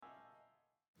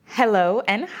Hello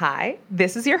and hi.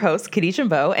 This is your host, Khadijah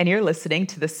Jumbo, and you're listening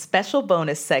to the special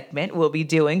bonus segment we'll be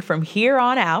doing from here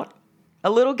on out,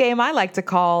 a little game I like to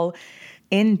call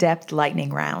In-Depth Lightning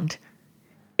Round.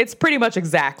 It's pretty much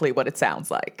exactly what it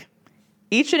sounds like.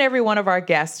 Each and every one of our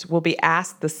guests will be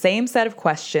asked the same set of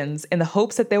questions in the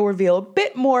hopes that they'll reveal a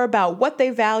bit more about what they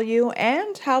value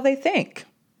and how they think.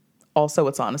 Also,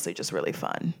 it's honestly just really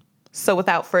fun. So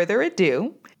without further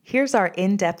ado, here's our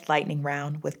in-depth lightning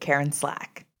round with Karen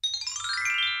Slack.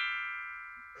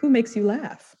 Who makes you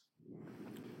laugh?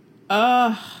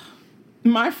 My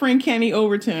friend Kenny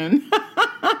Overton.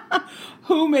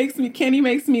 Kenny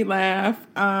makes me laugh.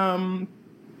 Most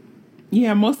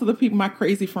of the people, my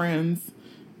crazy friends.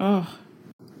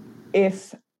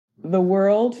 If the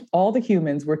world, all the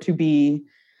humans were to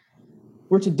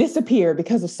disappear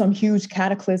because of some huge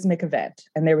cataclysmic event,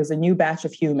 and there was a new batch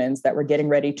of humans that were getting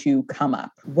ready to come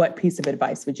up, what piece of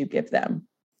advice would you give them?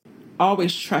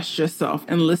 Always trust yourself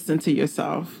and listen to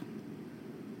yourself.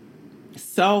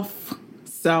 Self,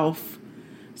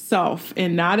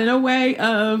 and not in a way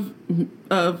of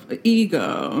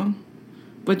ego,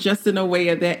 but just in a way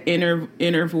of that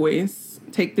inner voice.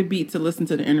 Take the beat to listen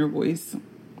to the inner voice.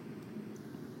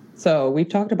 So we've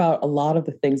talked about a lot of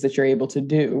the things that you're able to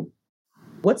do.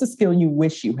 What's a skill you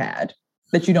wish you had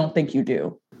that you don't think you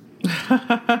do?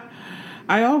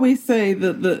 I always say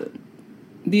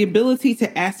the ability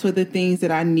to ask for the things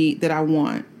that I need, that I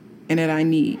want, and that I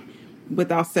need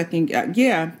without second. I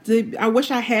wish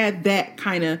I had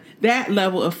that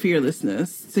level of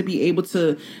fearlessness to be able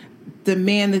to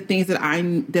demand the things that I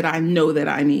know that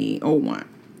I need or want.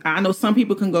 I know some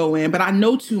people can go in, but I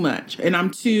know too much, and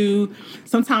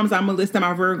sometimes I'm a list on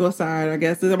my Virgo side, I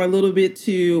guess, I'm a little bit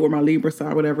too, or my Libra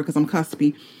side, whatever, because I'm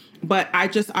cuspy. But I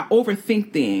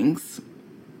overthink things.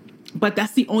 But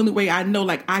that's the only way I know,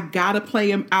 like, I gotta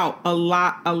play them out a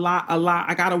lot.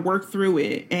 I gotta work through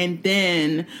it and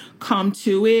then come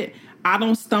to it. I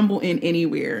don't stumble in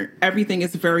anywhere. Everything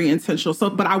is very intentional. So,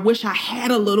 but I wish I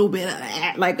had a little bit of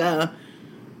that,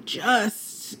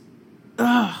 It's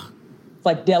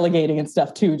like delegating and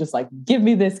stuff too. Just like, give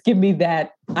me this, give me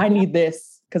that. I need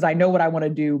this because I know what I want to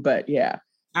do. But yeah.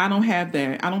 I don't have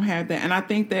that. And I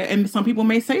think that, and some people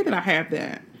may say that I have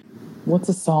that. What's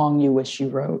a song you wish you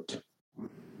wrote?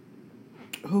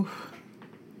 Ooh.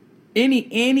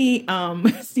 Any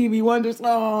Stevie Wonder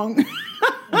song.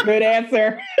 Good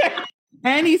answer.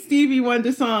 Any Stevie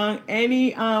Wonder song,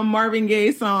 any Marvin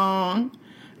Gaye song.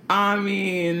 I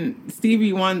mean,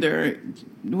 Stevie Wonder,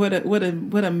 what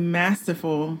a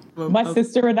masterful. My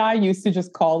sister and I used to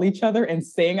just call each other and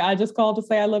sing "I Just Called to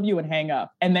Say I Love You" and hang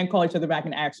up, and then call each other back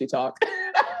and actually talk.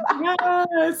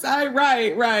 Yes,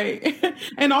 right.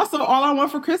 And also, All I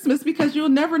Want for Christmas, because you'll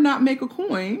never not make a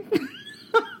coin.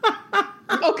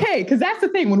 Okay, because that's the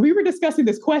thing. When we were discussing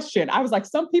this question, I was like,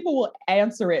 some people will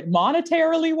answer it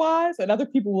monetarily wise, and other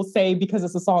people will say because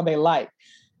it's a song they like.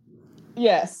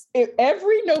 Yes,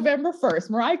 every November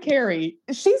 1st, Mariah Carey,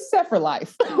 she's set for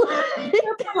life.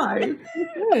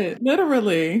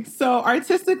 Literally. So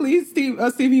artistically,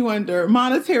 Stevie Wonder.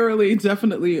 Monetarily,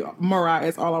 definitely Mariah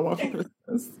is All I Want for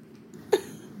Christmas.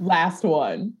 Last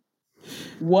one.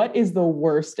 What is the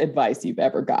worst advice you've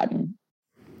ever gotten?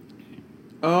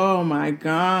 Oh my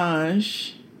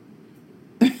gosh.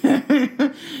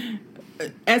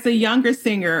 As a younger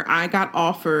singer, I got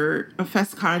offered a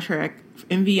fest contract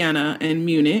in Vienna and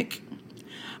Munich.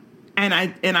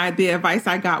 And the advice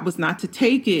I got was not to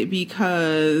take it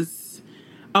because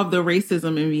of the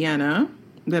racism in Vienna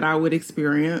that I would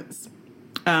experience.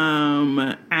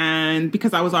 And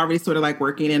because I was already sort of like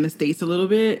working in the States a little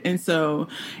bit. And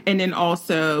then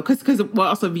also,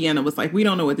 also Vienna was like, we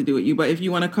don't know what to do with you, but if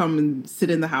you want to come and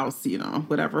sit in the house,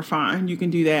 whatever, fine, you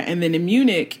can do that. And then in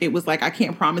Munich, it was like, I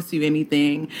can't promise you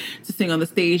anything to sing on the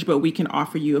stage, but we can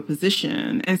offer you a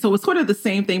position. And so it's sort of the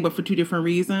same thing, but for two different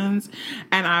reasons.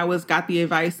 And I got the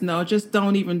advice, no, just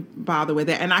don't even bother with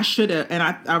that. And I should have, and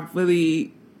I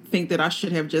really think that I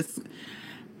should have just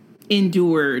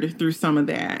endured through some of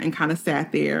that and kind of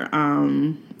sat there.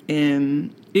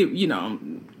 And it,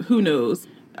 who knows?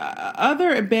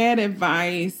 Other bad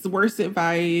advice, worst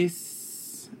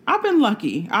advice. I've been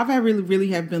lucky. Really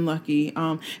have been lucky.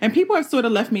 And people have sort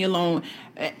of left me alone,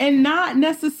 and not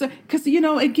necessarily because,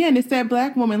 again, it's that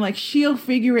Black woman, like, she'll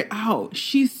figure it out.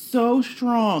 She's so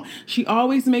strong. She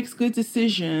always makes good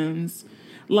decisions.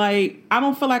 Like, I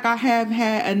don't feel like I have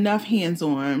had enough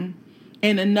hands-on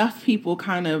and enough people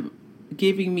kind of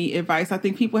giving me advice. I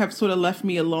think people have sort of left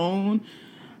me alone.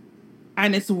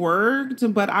 and it's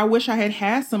worked, but I wish I had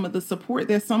had some of the support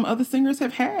that some other singers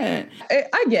have had.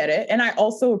 I get it. And I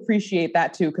also appreciate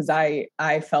that too, because I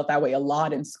felt that way a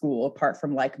lot in school, apart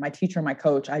from like my teacher and my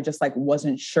coach. I just like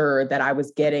wasn't sure that I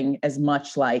was getting as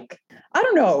much like, I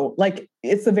don't know, like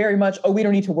it's a very much, oh, we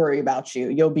don't need to worry about you.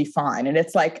 You'll be fine. And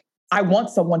it's like, I want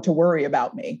someone to worry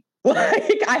about me.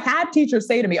 Like I had teachers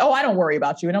say to me, oh, I don't worry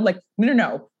about you. And I'm like,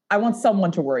 no. I want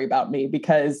someone to worry about me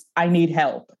because I need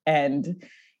help and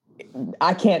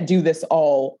I can't do this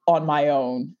all on my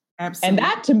own. Absolutely. And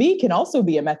that to me can also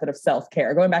be a method of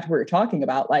self-care. Going back to what you're talking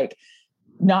about, like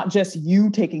not just you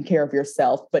taking care of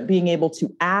yourself, but being able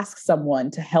to ask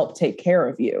someone to help take care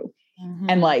of you. Mm-hmm.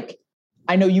 And like,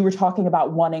 I know you were talking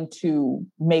about wanting to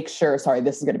make sure, sorry,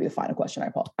 this is going to be the final question.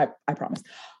 I promise.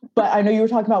 But I know you were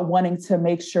talking about wanting to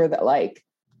make sure that like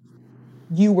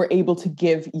you were able to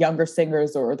give younger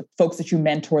singers or the folks that you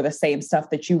mentor the same stuff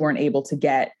that you weren't able to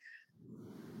get.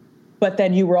 But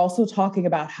then you were also talking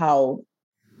about how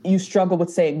you struggle with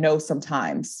saying no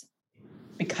sometimes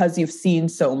because you've seen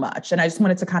so much. And I just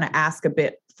wanted to kind of ask a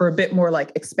bit more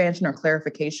like expansion or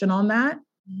clarification on that.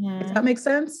 Mm-hmm. If that makes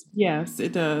sense? Yes,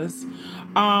 it does.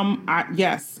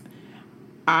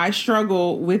 I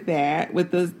struggle with that,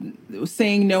 with the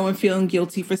saying no and feeling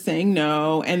guilty for saying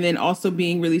no, and then also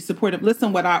being really supportive.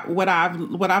 Listen, what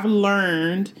I've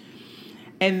learned,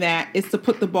 and that is to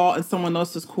put the ball in someone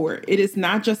else's court. It is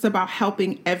not just about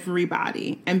helping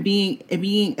everybody and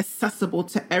being accessible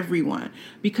to everyone,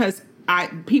 because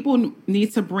people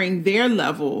need to bring their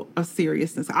level of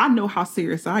seriousness. I know how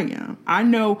serious I am. I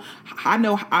know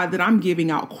that I'm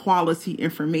giving out quality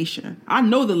information. I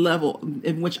know the level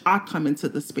in which I come into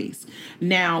the space.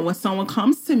 Now, when someone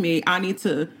comes to me, I need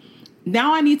to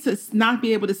not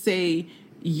be able to say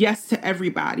yes to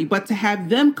everybody, but to have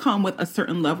them come with a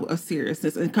certain level of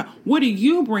seriousness. And what are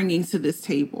you bringing to this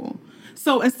table?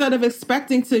 So instead of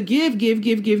expecting to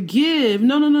give,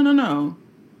 no.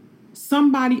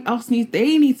 Somebody else need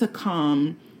to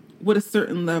come with a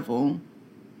certain level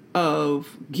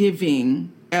of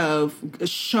giving, of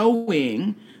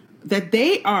showing that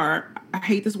they are, I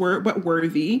hate this word, but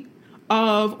worthy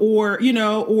of, or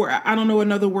I don't know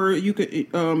another word you could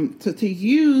to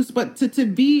use, but to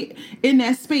be in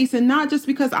that space, and not just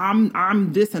because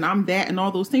I'm this and I'm that and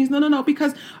all those things. No,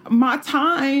 because my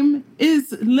time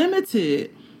is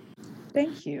limited.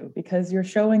 Thank you, because you're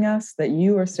showing us that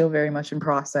you are still very much in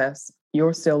process.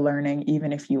 You're still learning,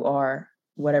 even if you are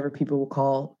whatever people will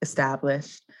call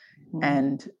established. Mm-hmm.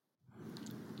 And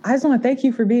I just want to thank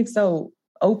you for being so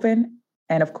open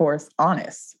and, of course,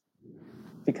 honest.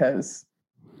 Because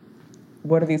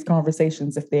what are these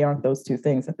conversations if they aren't those two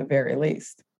things at the very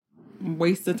least?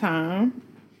 Waste of time.